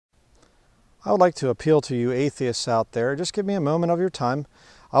I would like to appeal to you atheists out there. Just give me a moment of your time.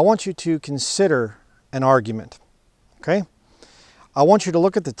 I want you to consider an argument, okay? I want you to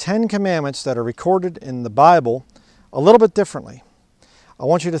look at the 10 commandments that are recorded in the Bible a little bit differently. I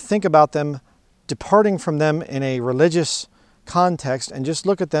want you to think about them, departing from them in a religious context, and just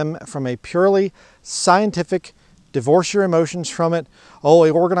look at them from a purely scientific, divorce your emotions from it. Oh, a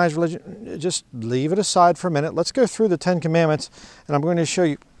organized religion, just leave it aside for a minute. Let's go through the 10 commandments, and I'm going to show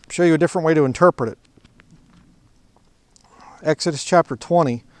you a different way to interpret it. Exodus chapter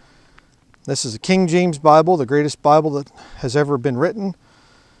 20. This is a King James Bible, the greatest Bible that has ever been written.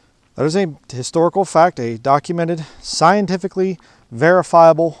 That is a historical fact, a documented, scientifically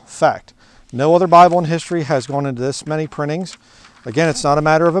verifiable fact. No other Bible in history has gone into this many printings. Again, it's not a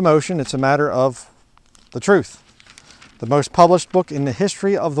matter of emotion, it's a matter of the truth. The most published book in the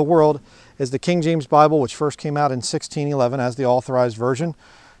history of the world is the King James Bible, which first came out in 1611 as the authorized version,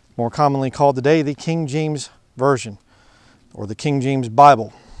 more commonly called today the King James Version, or the King James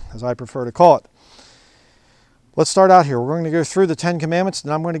Bible, as I prefer to call it. Let's start out here. We're going to go through the 10 commandments,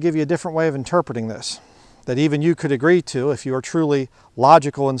 and I'm going to give you a different way of interpreting this that even you could agree to if you are truly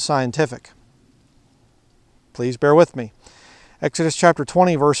logical and scientific. Please bear with me. Exodus chapter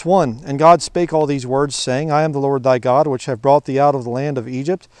 20, verse 1. And God spake all these words, saying, I am the Lord thy God, which have brought thee out of the land of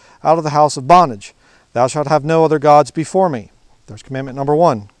Egypt, out of the house of bondage. Thou shalt have no other gods before me. There's commandment number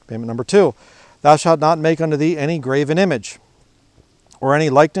 1. Commandment number 2. Thou shalt not make unto thee any graven image, or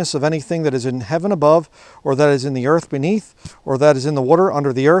any likeness of anything that is in heaven above, or that is in the earth beneath, or that is in the water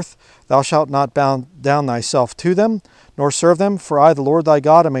under the earth. Thou shalt not bow down thyself to them, nor serve them, for I, the Lord thy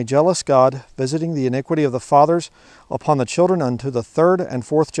God, am a jealous God, visiting the iniquity of the fathers upon the children unto the 3rd and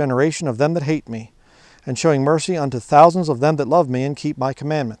 4th generation of them that hate me, and showing mercy unto thousands of them that love me and keep my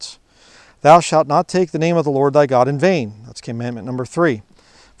commandments. Thou shalt not take the name of the Lord thy God in vain. That's commandment number 3.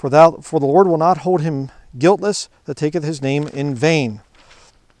 For the Lord will not hold him guiltless that taketh his name in vain.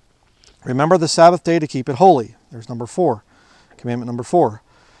 Remember the Sabbath day to keep it holy. There's number 4. Commandment number 4.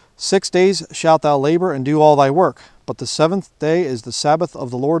 6 days shalt thou labor and do all thy work, but the 7th day is the Sabbath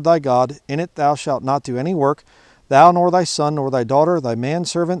of the Lord thy God. In it thou shalt not do any work, thou nor thy son, nor thy daughter, thy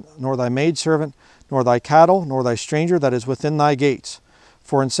manservant, nor thy maidservant, nor thy cattle, nor thy stranger that is within thy gates.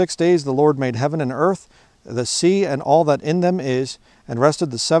 For in 6 days the Lord made heaven and earth, the sea and all that in them is, and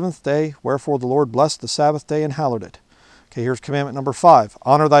rested the 7th day. Wherefore the Lord blessed the Sabbath day and hallowed it. Okay, here's commandment number 5.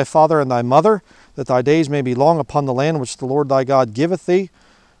 Honor thy father and thy mother, that thy days may be long upon the land which the Lord thy God giveth thee.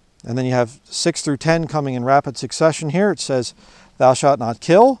 And then you have 6 through 10 coming in rapid succession here. It says, thou shalt not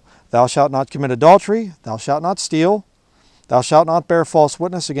kill, thou shalt not commit adultery, thou shalt not steal, thou shalt not bear false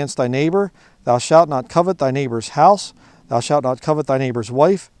witness against thy neighbor, thou shalt not covet thy neighbor's house, thou shalt not covet thy neighbor's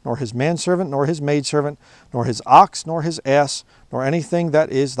wife, nor his manservant, nor his maidservant, nor his ox, nor his ass, nor anything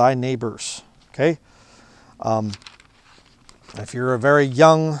that is thy neighbor's. Okay? If you're a very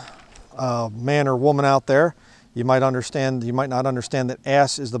young man or woman out there, you might not understand that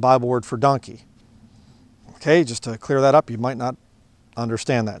ass is the Bible word for donkey. Okay, just to clear that up, you might not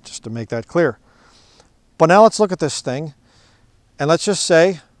understand that, just to make that clear. But now let's look at this thing, and let's just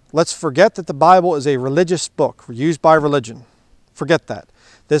say, let's forget that the Bible is a religious book used by religion. Forget that.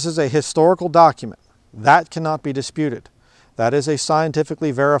 This is a historical document. That cannot be disputed. That is a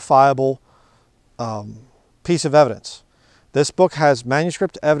scientifically verifiable piece of evidence. This book has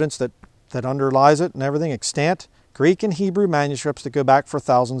manuscript evidence that underlies it and everything, extant Greek and Hebrew manuscripts that go back for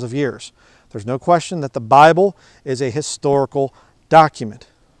thousands of years. There's no question that the Bible is a historical document.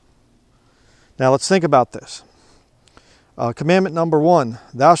 Now let's think about this. Commandment number 1,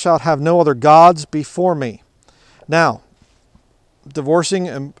 thou shalt have no other gods before me. Now,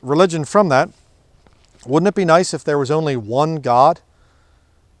 divorcing religion from that, wouldn't it be nice if there was only one God?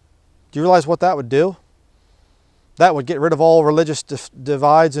 Do you realize what that would do? That would get rid of all religious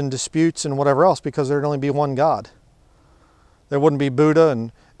divides and disputes and whatever else, because there'd only be one God. There wouldn't be Buddha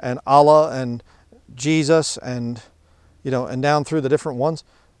and Allah and Jesus and, and down through the different ones.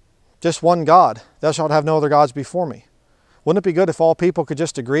 Just one God. Thou shalt have no other gods before me. Wouldn't it be good if all people could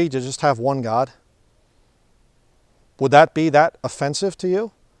just agree to just have one God? Would that be that offensive to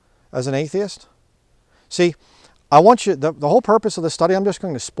you as an atheist? See, I want you, the whole purpose of the study, I'm just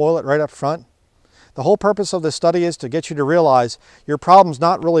going to spoil it right up front. The whole purpose of this study is to get you to realize your problem's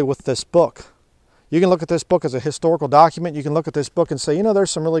not really with this book. You can look at this book as a historical document. You can look at this book and say, there's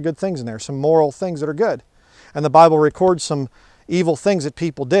some really good things in there, some moral things that are good. And the Bible records some evil things that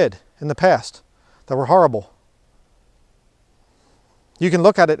people did in the past that were horrible. You can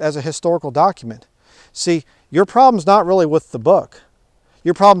look at it as a historical document. See, your problem's not really with the book.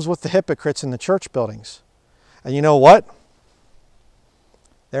 Your problem's with the hypocrites in the church buildings. And you know what?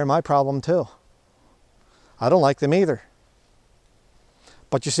 They're my problem too. I don't like them either.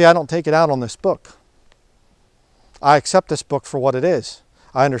 But you see, I don't take it out on this book. I accept this book for what it is.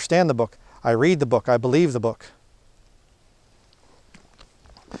 I understand the book. I read the book. I believe the book.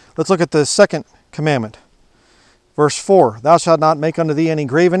 Let's look at the second commandment. Verse 4, thou shalt not make unto thee any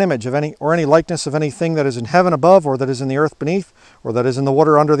graven image of any likeness of anything that is in heaven above, or that is in the earth beneath, or that is in the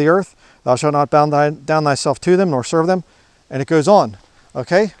water under the earth. Thou shalt not bow down thyself to them, nor serve them. And it goes on.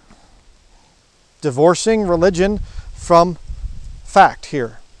 Okay? Divorcing religion from fact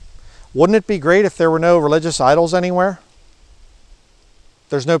here. Wouldn't it be great if there were no religious idols anywhere?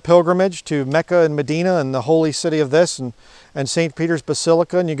 There's no pilgrimage to Mecca and Medina and the holy city of this and St. Peter's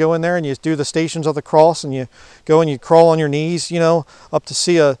Basilica, and you go in there and you do the Stations of the Cross, and you go and you crawl on your knees, you know, up to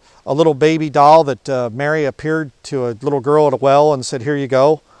see a little baby doll that Mary appeared to a little girl at a well and said, here you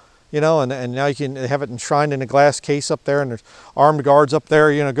go, you know, and now you can have it enshrined in a glass case up there, and there's armed guards up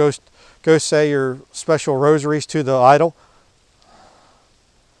there, you know, go say your special rosaries to the idol.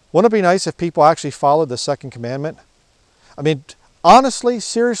 Wouldn't it be nice if people actually followed the second commandment? I mean, honestly,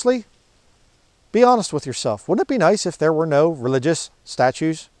 seriously, be honest with yourself. Wouldn't it be nice if there were no religious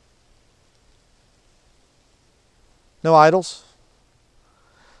statues? No idols?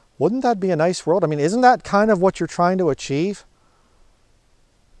 Wouldn't that be a nice world? I mean, isn't that kind of what you're trying to achieve?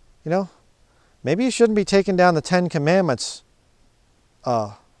 You know, maybe you shouldn't be taking down the 10 Commandments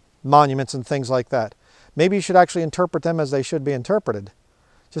monuments and things like that. Maybe you should actually interpret them as they should be interpreted.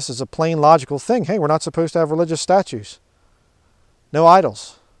 Just as a plain logical thing. Hey, we're not supposed to have religious statues. No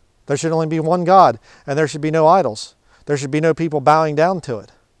idols. There should only be one God, and there should be no idols. There should be no people bowing down to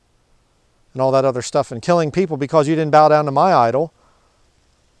it. And all that other stuff, and killing people because you didn't bow down to my idol.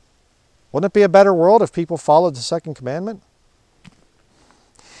 Wouldn't it be a better world if people followed the second commandment?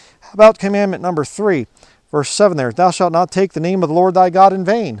 How about commandment number 3, verse 7 there? Thou shalt not take the name of the Lord thy God in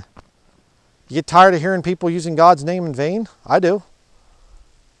vain. You get tired of hearing people using God's name in vain? I do.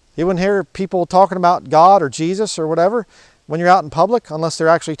 You wouldn't hear people talking about God or Jesus or whatever when you're out in public unless they're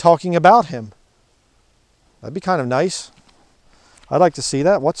actually talking about Him. That'd be kind of nice. I'd like to see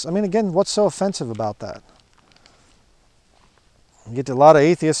that. What's so offensive about that? You get a lot of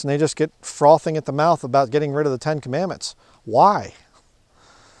atheists and they just get frothing at the mouth about getting rid of the 10 Commandments. Why?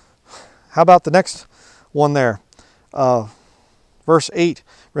 How about the next one there? Verse 8,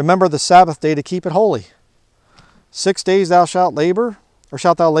 remember the Sabbath day to keep it holy. 6 days thou shalt labor, or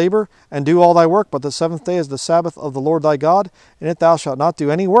shalt thou labor, and do all thy work, but the 7th day is the Sabbath of the Lord thy God, in it thou shalt not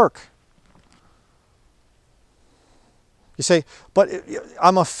do any work. You say, but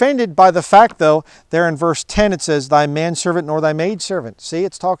I'm offended by the fact, though, there in verse 10 it says, thy manservant nor thy maidservant. See,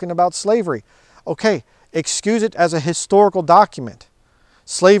 it's talking about slavery. Okay, excuse it as a historical document.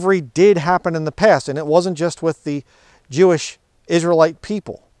 Slavery did happen in the past, and it wasn't just with the Jewish Israelite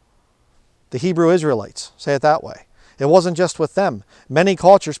people, the Hebrew Israelites, say it that way. It wasn't just with them. Many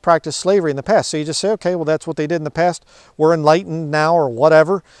cultures practiced slavery in the past. So you just say, okay, well, that's what they did in the past. We're enlightened now or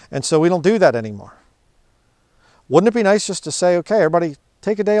whatever, and so we don't do that anymore. Wouldn't it be nice just to say, okay, everybody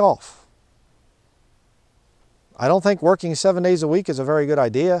take a day off? I don't think working 7 days a week is a very good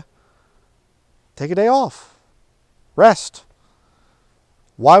idea. Take a day off. Rest.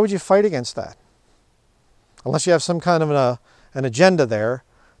 Why would you fight against that? Unless you have some kind of an agenda there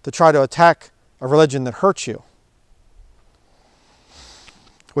to try to attack a religion that hurts you.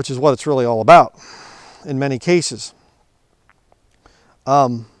 Which is what it's really all about in many cases.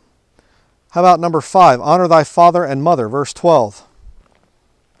 How about number 5? Honor thy father and mother, verse 12.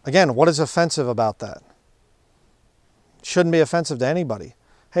 Again, what is offensive about that? Shouldn't be offensive to anybody.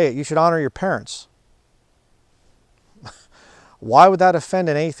 Hey, you should honor your parents. Why would that offend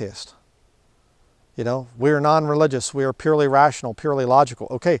an atheist? You know, we are non-religious, we are purely rational, purely logical.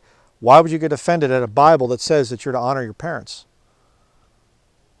 Okay, why would you get offended at a Bible that says that you're to honor your parents?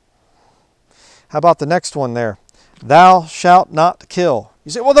 How about the next one there? Thou shalt not kill.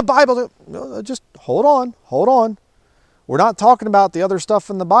 You say, well, the Bible, no, just hold on, hold on. We're not talking about the other stuff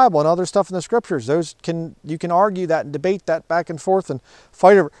in the Bible and other stuff in the Scriptures. You can argue that and debate that back and forth and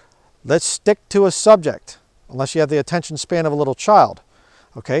fight over. Let's stick to a subject, unless you have the attention span of a little child.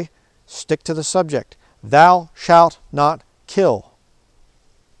 Okay? Stick to the subject. Thou shalt not kill.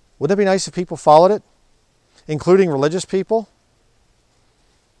 Wouldn't it be nice if people followed it, including religious people?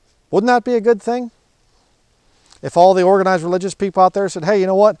 Wouldn't that be a good thing? If all the organized religious people out there said, hey, you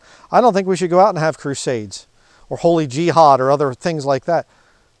know what? I don't think we should go out and have crusades or holy jihad or other things like that.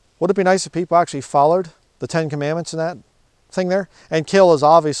 Would it be nice if people actually followed the 10 Commandments in that thing there? And kill is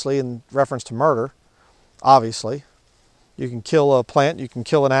obviously in reference to murder. Obviously. You can kill a plant, you can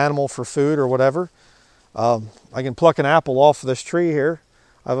kill an animal for food or whatever. I can pluck an apple off of this tree here.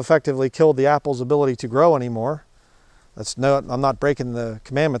 I've effectively killed the apple's ability to grow anymore. I'm not breaking the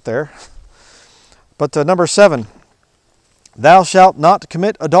commandment there. But number 7, thou shalt not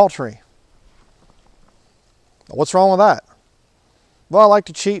commit adultery. What's wrong with that? Well, I like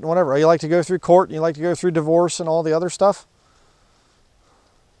to cheat and whatever. You like to go through court and you like to go through divorce and all the other stuff?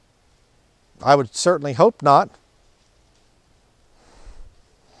 I would certainly hope not.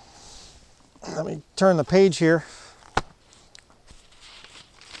 Let me turn the page here.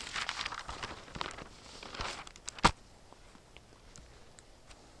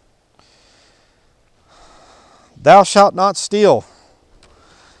 Thou shalt not steal.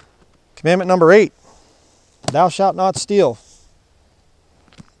 Commandment number 8. Thou shalt not steal.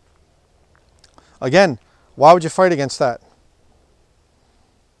 Again, why would you fight against that?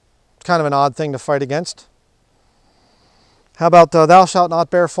 It's kind of an odd thing to fight against. How about thou shalt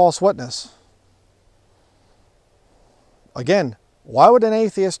not bear false witness? Again, why would an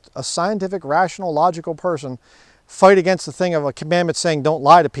atheist, a scientific, rational, logical person, fight against the thing of a commandment saying don't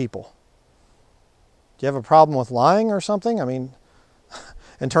lie to people? Do you have a problem with lying or something? I mean,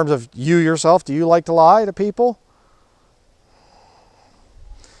 in terms of you yourself, do you like to lie to people?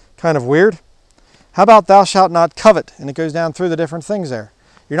 Kind of weird. How about thou shalt not covet? And it goes down through the different things there.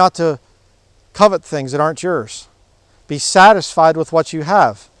 You're not to covet things that aren't yours. Be satisfied with what you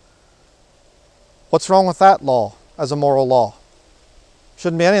have. What's wrong with that law as a moral law?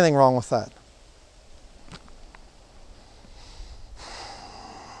 Shouldn't be anything wrong with that.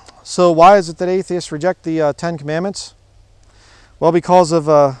 So why is it that atheists reject the 10 Commandments? Well, because of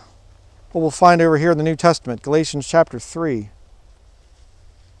what we'll find over here in the New Testament, Galatians chapter 3.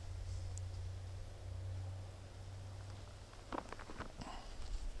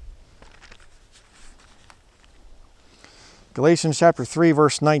 Galatians chapter 3,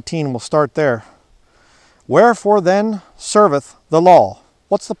 verse 19, we'll start there. Wherefore then serveth the law?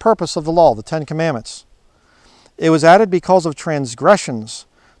 What's the purpose of the law, the 10 Commandments? It was added because of transgressions,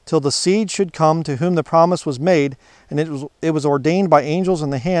 till the seed should come to whom the promise was made, and it was ordained by angels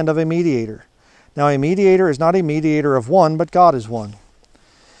in the hand of a mediator. Now a mediator is not a mediator of one, but God is one.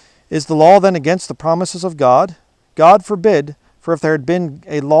 Is the law then against the promises of God? God forbid, for if there had been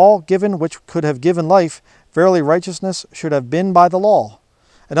a law given which could have given life, verily righteousness should have been by the law.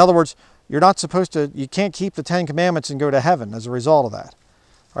 In other words, you can't keep the 10 Commandments and go to heaven as a result of that.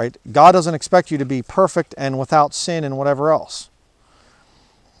 Right? God doesn't expect you to be perfect and without sin and whatever else.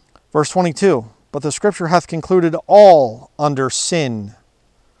 Verse 22, but the Scripture hath concluded all under sin,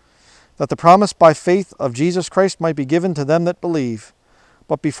 that the promise by faith of Jesus Christ might be given to them that believe.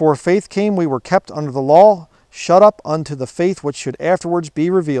 But before faith came, we were kept under the law, shut up unto the faith which should afterwards be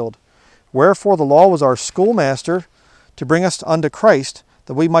revealed. Wherefore the law was our schoolmaster to bring us unto Christ,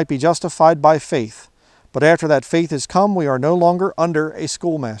 that we might be justified by faith. But after that faith is come, we are no longer under a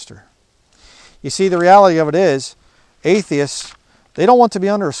schoolmaster. You see, the reality of it is, atheists, they don't want to be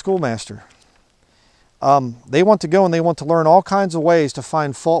under a schoolmaster. They want to go and they want to learn all kinds of ways to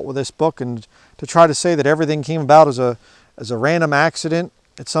find fault with this book and to try to say that everything came about as a random accident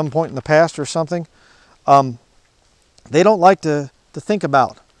at some point in the past or something. They don't like to think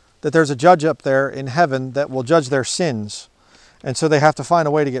about that there's a judge up there in heaven that will judge their sins. And so they have to find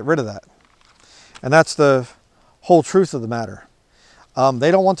a way to get rid of that. And that's the whole truth of the matter.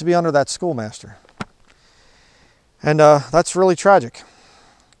 They don't want to be under that schoolmaster. And that's really tragic.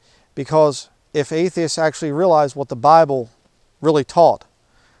 Because if atheists actually realize what the Bible really taught,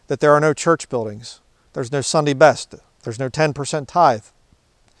 that there are no church buildings, there's no Sunday best, there's no 10% tithe.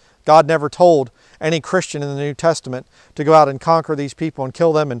 God never told any Christian in the New Testament to go out and conquer these people and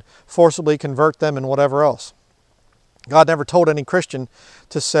kill them and forcibly convert them and whatever else. God never told any Christian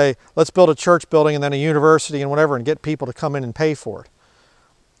to say, let's build a church building and then a university and whatever and get people to come in and pay for it.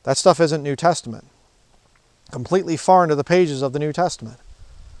 That stuff isn't New Testament. Completely foreign to the pages of the New Testament.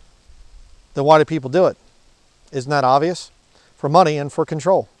 Then why do people do it? Isn't that obvious? For money and for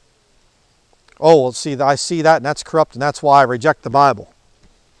control. Oh, well, see, I see that and that's corrupt and that's why I reject the Bible.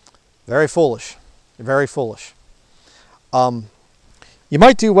 Very foolish. Very foolish. You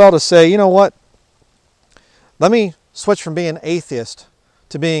might do well to say, you know what? Let me switch from being atheist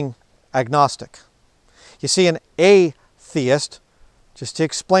to being agnostic. You see, an atheist, just to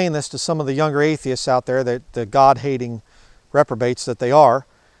explain this to some of the younger atheists out there, the God-hating reprobates that they are,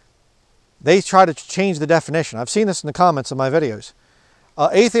 they try to change the definition. I've seen this in the comments of my videos.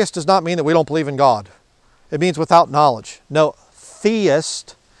 Atheist does not mean that we don't believe in God. It means without knowledge. No,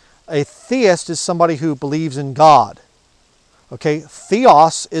 theist. A theist is somebody who believes in God. Okay,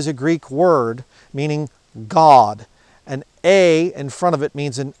 theos is a Greek word meaning God. And a in front of it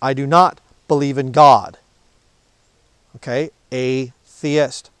means I do not believe in God. Okay, atheist.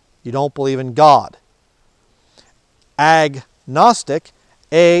 atheist. You don't believe in God. Agnostic,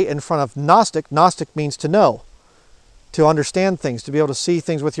 A in front of Gnostic. Gnostic means to know, to understand things, to be able to see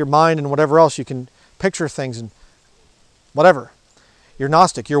things with your mind and whatever else. You can picture things and whatever. You're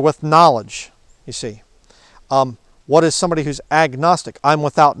Gnostic. You're with knowledge, you see. What is somebody who's agnostic? I'm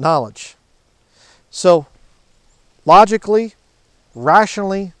without knowledge. So, logically,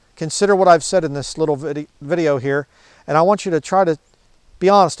 rationally, consider what I've said in this little video here, and I want you to try to be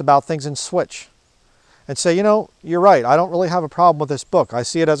honest about things and switch. And say, you know, you're right. I don't really have a problem with this book. I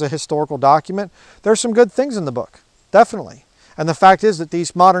see it as a historical document. There's some good things in the book, definitely. And the fact is that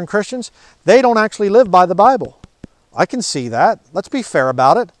these modern Christians, they don't actually live by the Bible. I can see that. Let's be fair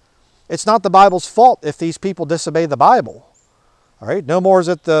about it. It's not the Bible's fault if these people disobey the Bible. All right? No more is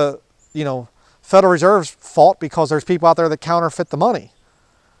it the, Federal Reserve's fault because there's people out there that counterfeit the money.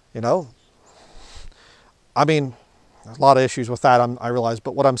 I mean, there's a lot of issues with that, I realize.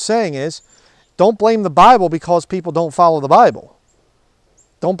 But what I'm saying is, don't blame the Bible because people don't follow the Bible.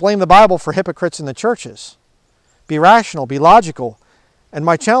 Don't blame the Bible for hypocrites in the churches. Be rational, be logical. And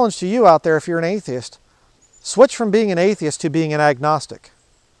my challenge to you out there, if you're an atheist, switch from being an atheist to being an agnostic.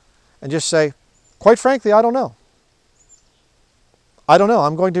 And just say, quite frankly, I don't know. I don't know.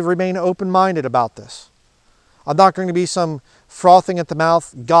 I'm going to remain open-minded about this. I'm not going to be some frothing at the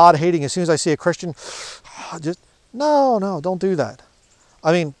mouth, God-hating. As soon as I see a Christian, no, don't do that.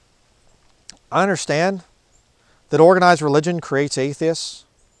 I mean, I understand that organized religion creates atheists.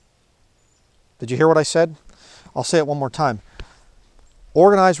 Did you hear what I said? I'll say it one more time.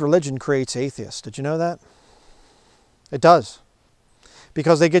 Organized religion creates atheists. Did you know that? It does.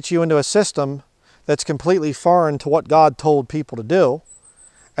 Because they get you into a system that's completely foreign to what God told people to do.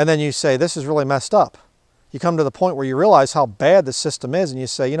 And then you say, this is really messed up. You come to the point where you realize how bad the system is and you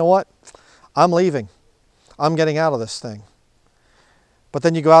say, you know what? I'm leaving. I'm getting out of this thing. But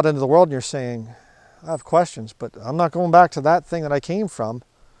then you go out into the world and you're saying, I have questions, but I'm not going back to that thing that I came from.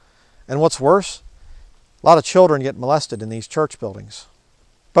 And what's worse, a lot of children get molested in these church buildings.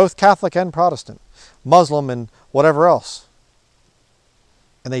 Both Catholic and Protestant, Muslim and whatever else.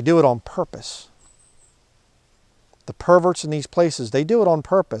 And they do it on purpose. The perverts in these places, they do it on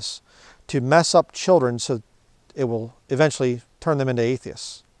purpose to mess up children so it will eventually turn them into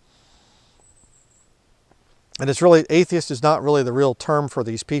atheists. And it's really, atheist is not really the real term for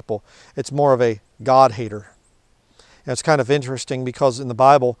these people. It's more of a God-hater. And it's kind of interesting because in the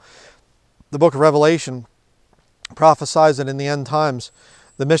Bible, the book of Revelation prophesies that in the end times,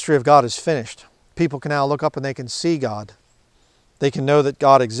 the mystery of God is finished. People can now look up and they can see God. They can know that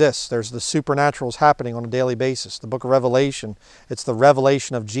God exists. There's the supernaturals happening on a daily basis. The book of Revelation, it's the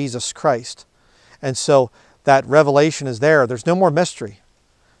revelation of Jesus Christ. And so that revelation is there. There's no more mystery.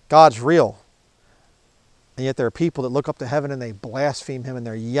 God's real. And yet there are people that look up to heaven and they blaspheme Him and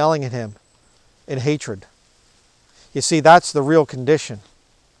they're yelling at Him in hatred. You see, that's the real condition.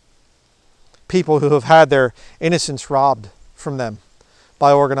 People who have had their innocence robbed from them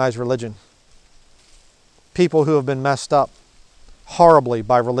by organized religion. People who have been messed up horribly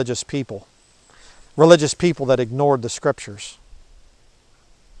by religious people. Religious people that ignored the Scriptures.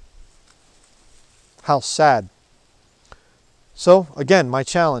 How sad. So, again, my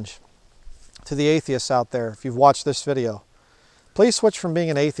challenge to the atheists out there, if you've watched this video, please switch from being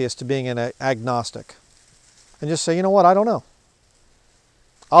an atheist to being an agnostic. And just say, you know what, I don't know.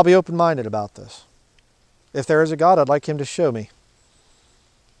 I'll be open-minded about this. If there is a God, I'd like Him to show me.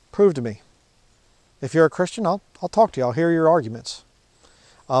 Prove to me. If you're a Christian, I'll talk to you. I'll hear your arguments.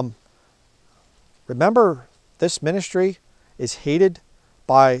 Remember, this ministry is hated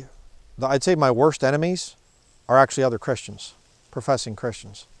by, I'd say my worst enemies are actually other Christians, professing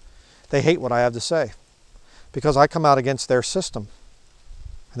Christians. They hate what I have to say because I come out against their system.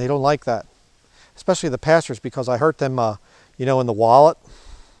 And they don't like that. Especially the pastors, because I hurt them, in the wallet.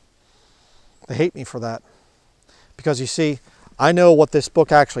 They hate me for that. Because you see, I know what this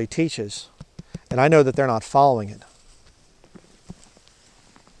book actually teaches. And I know that they're not following it.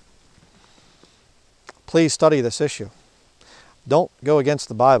 Please study this issue. Don't go against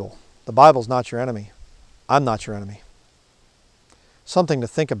the Bible. The Bible's not your enemy. I'm not your enemy. Something to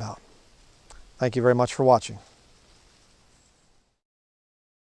think about. Thank you very much for watching.